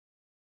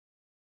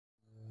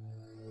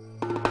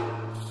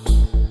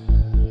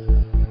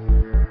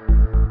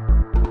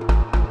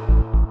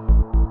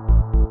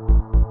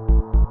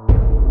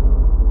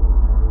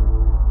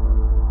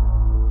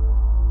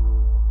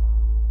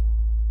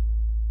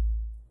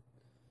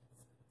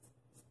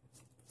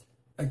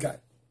Okay,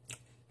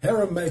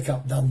 hair and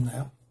makeup done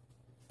now.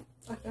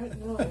 I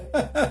don't know.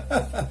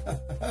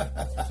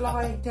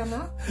 Fly done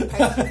up.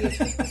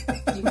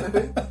 You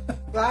move.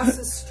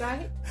 Glasses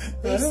straight.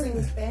 These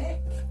things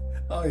back.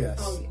 Oh yes.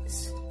 Oh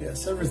yes.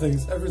 Yes,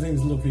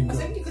 everything's looking good.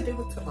 I think you could do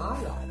with some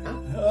eyeliner.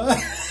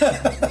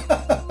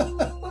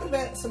 What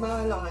about some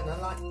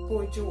eyeliner like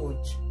Boy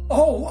George?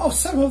 Oh,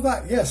 some of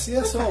that. Yes.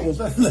 Okay. Oh, we'll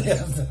definitely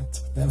have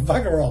that. Then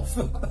bugger off.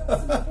 Some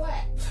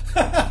black.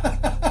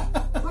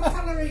 What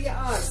colour are your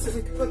eyes? So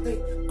we can put the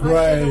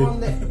grey on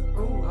there.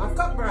 Oh, I've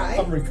got grey.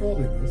 I'm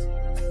recording this.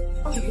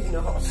 Oh, you're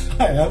not.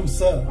 I am,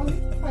 sir. I'll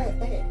need to play it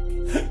back.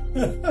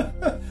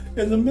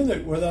 In a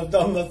minute, when I've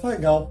done the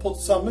thing, I'll put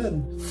some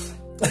in.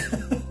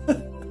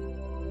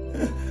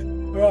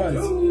 Right.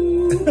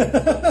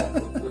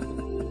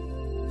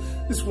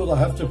 This is what I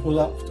have to put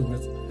up to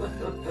it.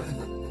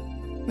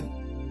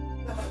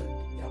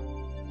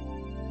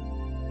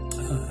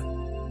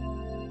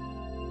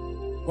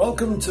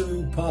 Welcome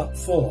to part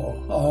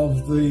 4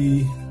 of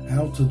the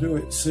How to Do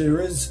It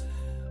series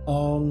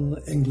on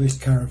English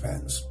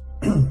caravans.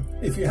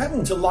 If you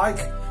happen to like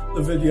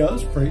the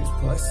videos, please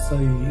press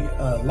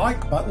the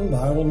like button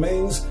by all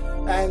means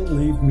and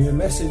leave me a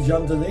message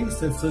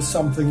underneath. If there's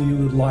something you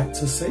would like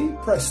to see,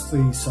 press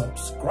the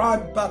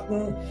subscribe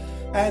button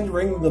and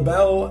ring the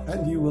bell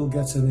and you will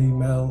get an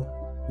email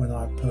when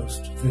I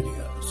post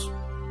videos.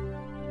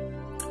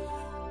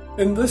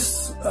 In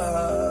this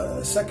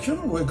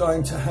section we're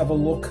going to have a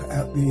look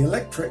at the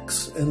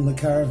electrics in the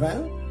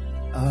caravan,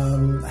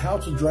 how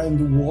to drain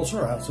the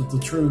water out of the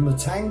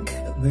Truma tank,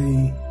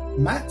 the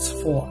mats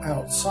for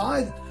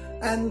outside,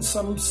 and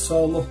some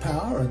solar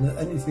power and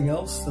anything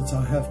else that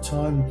I have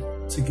time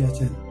to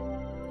get in.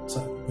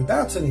 So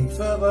without any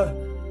further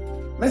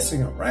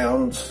messing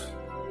around,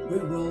 we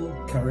will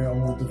carry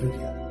on with the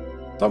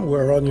video.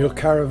 Somewhere on your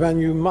caravan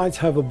you might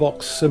have a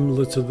box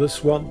similar to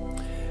this one.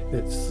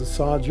 It's the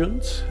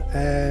Sergeant,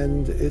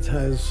 and it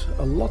has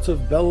a lot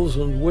of bells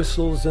and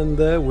whistles in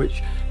there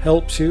which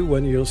helps you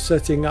when you're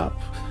setting up.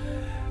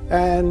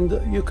 And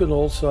you can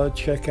also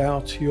check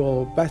out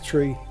your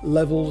battery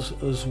levels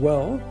as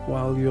well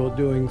while you're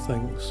doing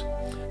things.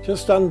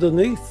 Just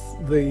underneath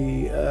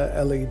the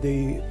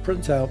LED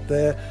printout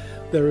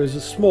there is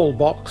a small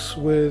box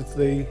with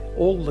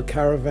all the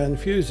caravan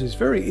fuses.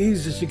 Very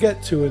easy to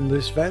get to in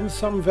this van.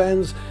 Some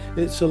vans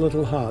it's a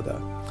little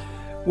harder.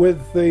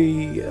 With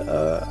the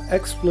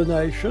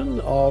explanation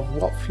of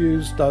what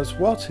fuse does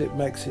what, it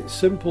makes it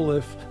simple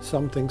if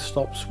something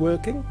stops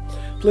working.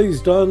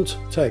 Please don't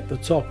take the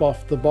top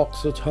off the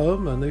box at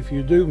home, and if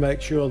you do,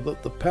 make sure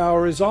that the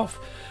power is off.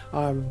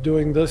 I'm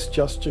doing this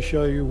just to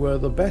show you where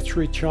the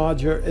battery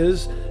charger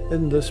is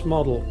in this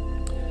model.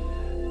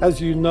 As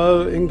you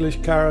know,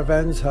 English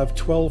caravans have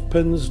 12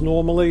 pins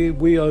normally.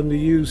 We only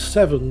use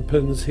 7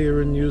 pins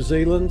here in New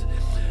Zealand,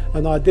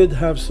 and I did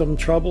have some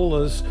trouble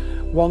as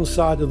one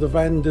side of the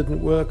van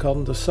didn't work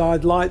on the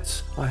side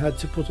lights. I had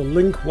to put a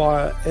link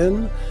wire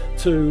in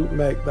to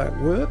make that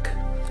work.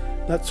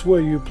 That's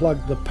where you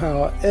plug the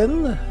power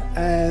in,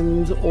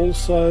 and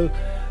also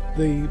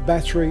the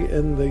battery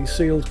in the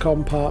sealed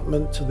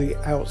compartment to the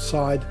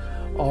outside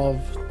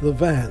of the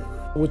van.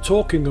 We're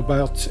talking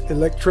about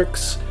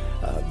electrics.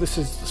 This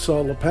is the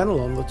solar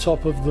panel on the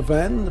top of the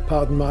van.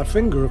 Pardon my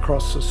finger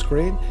across the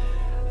screen.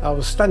 I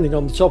was standing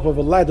on the top of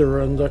a ladder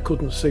and I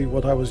couldn't see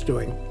what I was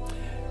doing.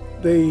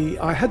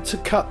 I had to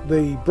cut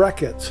the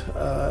bracket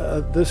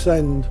at this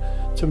end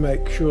to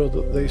make sure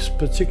that this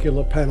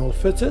particular panel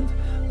fitted.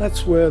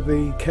 That's where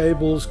the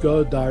cables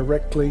go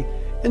directly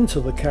into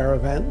the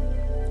caravan.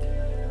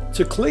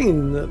 To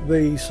clean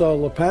the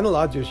solar panel,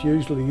 I just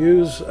usually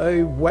use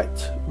a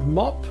wet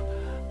mop.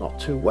 Not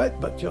too wet,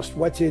 but just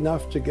wet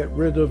enough to get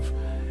rid of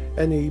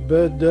any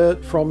bird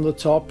dirt from the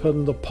top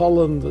and the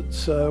pollen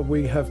that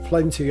we have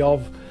plenty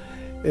of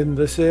in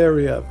this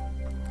area.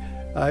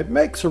 It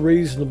makes a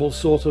reasonable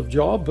sort of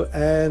job,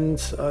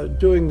 and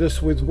doing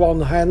this with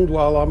one hand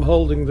while I'm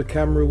holding the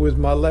camera with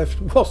my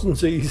left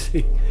wasn't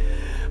easy.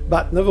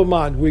 But never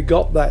mind, we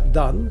got that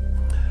done.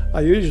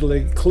 I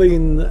usually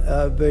clean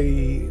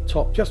the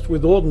top just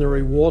with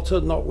ordinary water,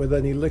 not with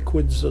any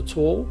liquids at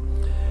all.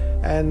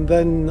 And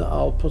then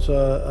I'll put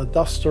a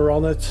duster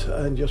on it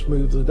and just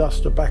move the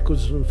duster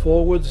backwards and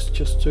forwards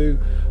just to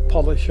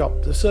polish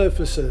up the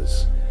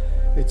surfaces.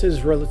 It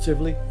is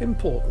relatively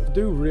important. I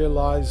do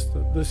realize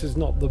that this is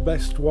not the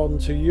best one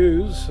to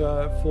use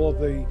for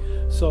the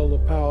solar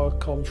power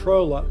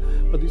controller,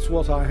 but it's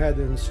what I had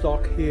in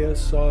stock here,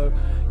 so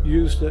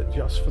used it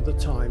just for the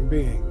time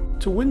being.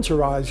 To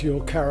winterize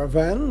your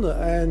caravan,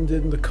 and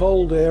in the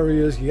cold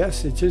areas,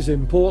 yes, it is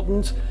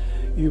important.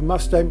 You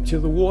must empty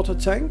the water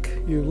tank.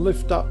 You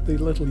lift up the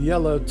little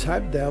yellow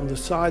tab down the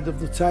side of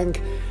the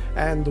tank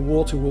and the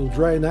water will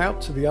drain out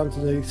to the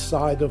underneath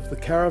side of the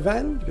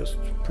caravan. Just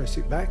press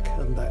it back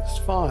and that's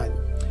fine.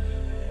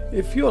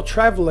 If you're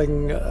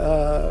traveling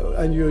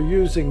and you're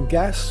using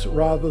gas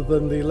rather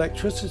than the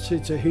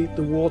electricity to heat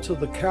the water,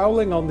 the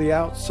cowling on the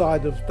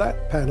outside of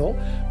that panel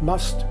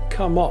must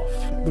come off.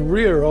 The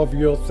rear of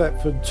your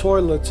Thetford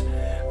toilet,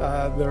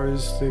 there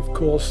is of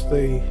course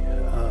the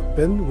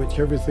bin which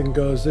everything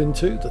goes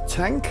into, the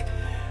tank.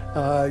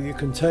 You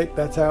can take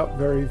that out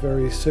very,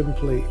 very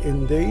simply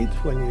indeed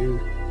when you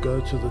go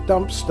to the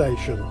dump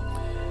station.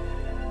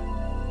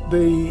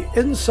 The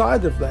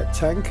inside of that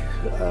tank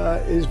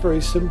is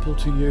very simple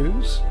to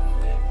use,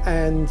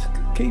 and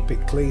keep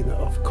it clean,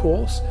 of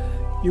course.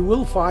 You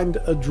will find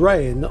a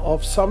drain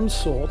of some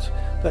sort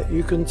that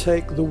you can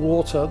take the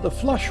water, the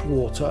flush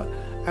water,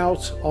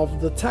 out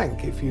of the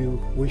tank if you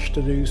wish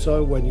to do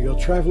so when you're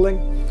traveling,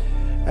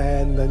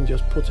 and then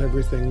just put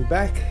everything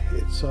back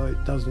so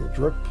it doesn't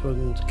drip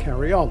and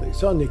carry on.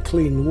 It's only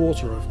clean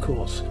water, of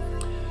course.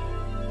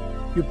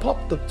 You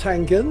pop the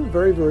tank in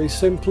very, very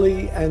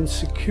simply and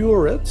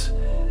secure it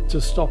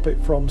to stop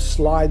it from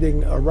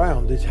sliding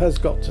around. It has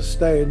got to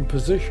stay in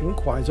position,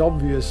 quite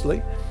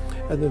obviously,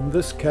 and in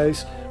this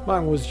case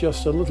mine was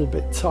just a little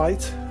bit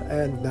tight,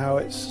 and now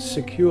it's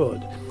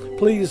secured.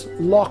 Please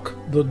lock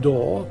the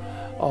door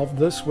of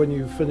this when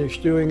you finish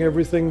doing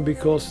everything,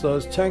 because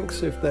those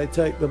tanks, if they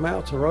take them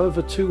out, are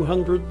over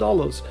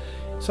 $200,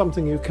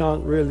 something you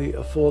can't really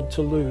afford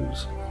to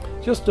lose.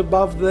 Just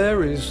above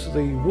there is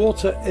the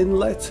water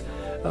inlet,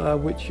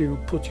 which you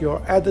put your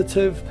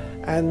additive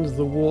and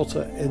the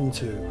water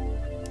into.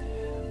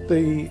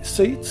 The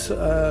seats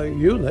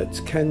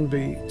unit can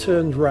be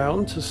turned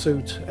round to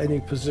suit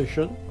any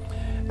position,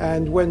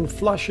 and when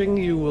flushing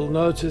you will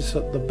notice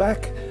at the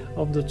back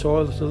of the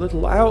toilet a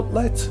little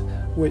outlet,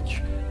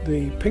 which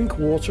the pink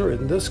water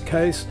in this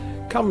case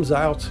comes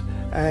out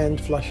and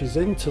flushes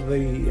into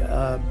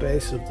the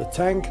base of the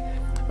tank,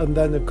 and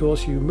then of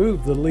course you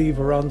move the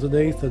lever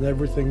underneath and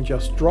everything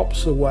just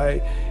drops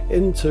away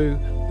into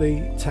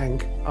the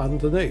tank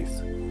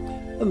underneath.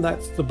 And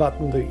that's the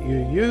button that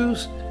you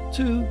use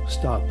to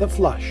start the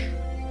flush.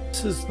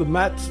 This is the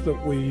mat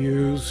that we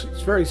use.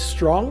 It's very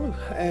strong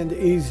and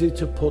easy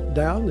to put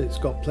down. It's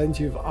got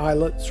plenty of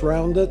eyelets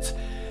around it,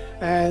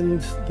 and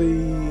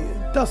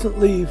doesn't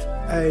leave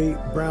a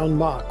brown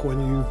mark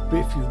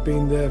if you've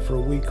been there for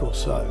a week or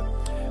so.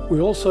 We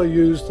also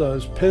use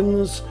those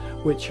pins,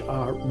 which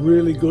are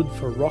really good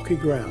for rocky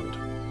ground.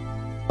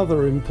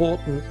 Another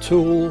important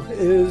tool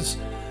is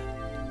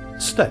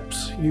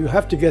steps. You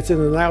have to get in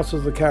and out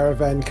of the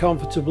caravan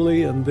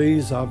comfortably, and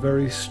these are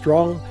very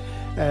strong,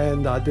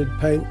 and I did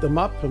paint them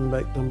up and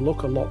make them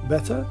look a lot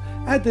better.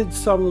 Added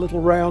some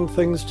little round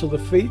things to the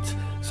feet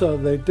so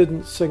they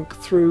didn't sink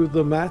through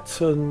the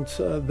mat and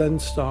then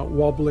start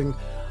wobbling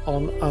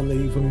on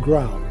uneven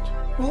ground.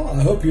 Well,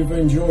 I hope you've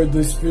enjoyed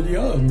this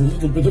video and the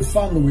little bit of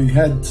fun we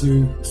had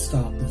to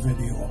start the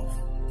video off.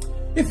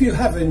 If you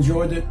have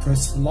enjoyed it,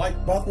 press the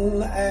like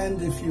button,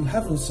 and if you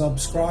haven't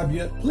subscribed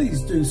yet,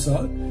 please do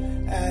so,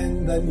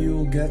 and then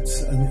you'll get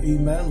an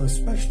email,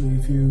 especially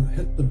if you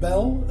hit the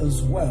bell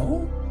as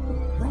well.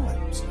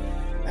 Rhymes.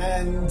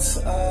 And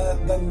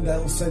then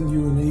they'll send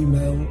you an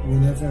email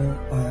whenever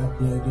I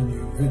upload a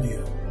new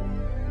video.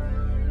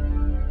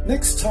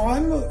 Next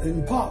time,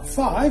 in part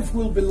 5,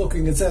 we'll be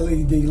looking at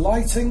LED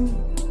lighting,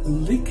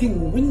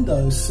 leaking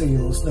window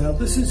seals. Now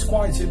this is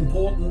quite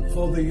important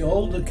for the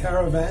older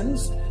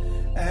caravans,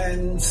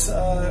 and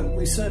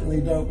we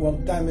certainly don't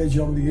want damage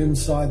on the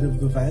inside of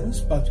the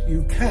vans, but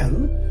you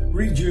can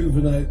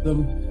rejuvenate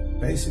them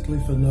basically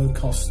for no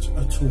cost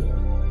at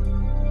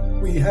all.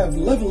 We have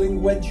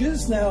levelling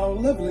wedges. Now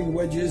levelling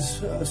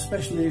wedges,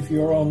 especially if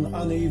you're on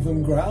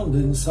uneven ground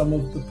in some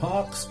of the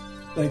parks,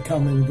 they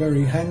come in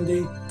very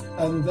handy.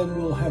 And then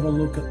we'll have a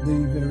look at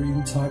the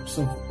varying types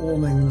of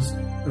awnings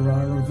that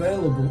are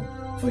available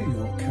for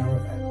your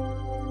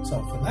caravan.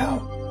 So for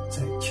now,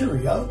 say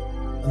cheerio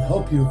and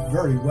hope you're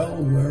very well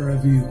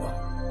wherever you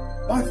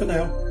are. Bye for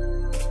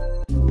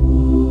now.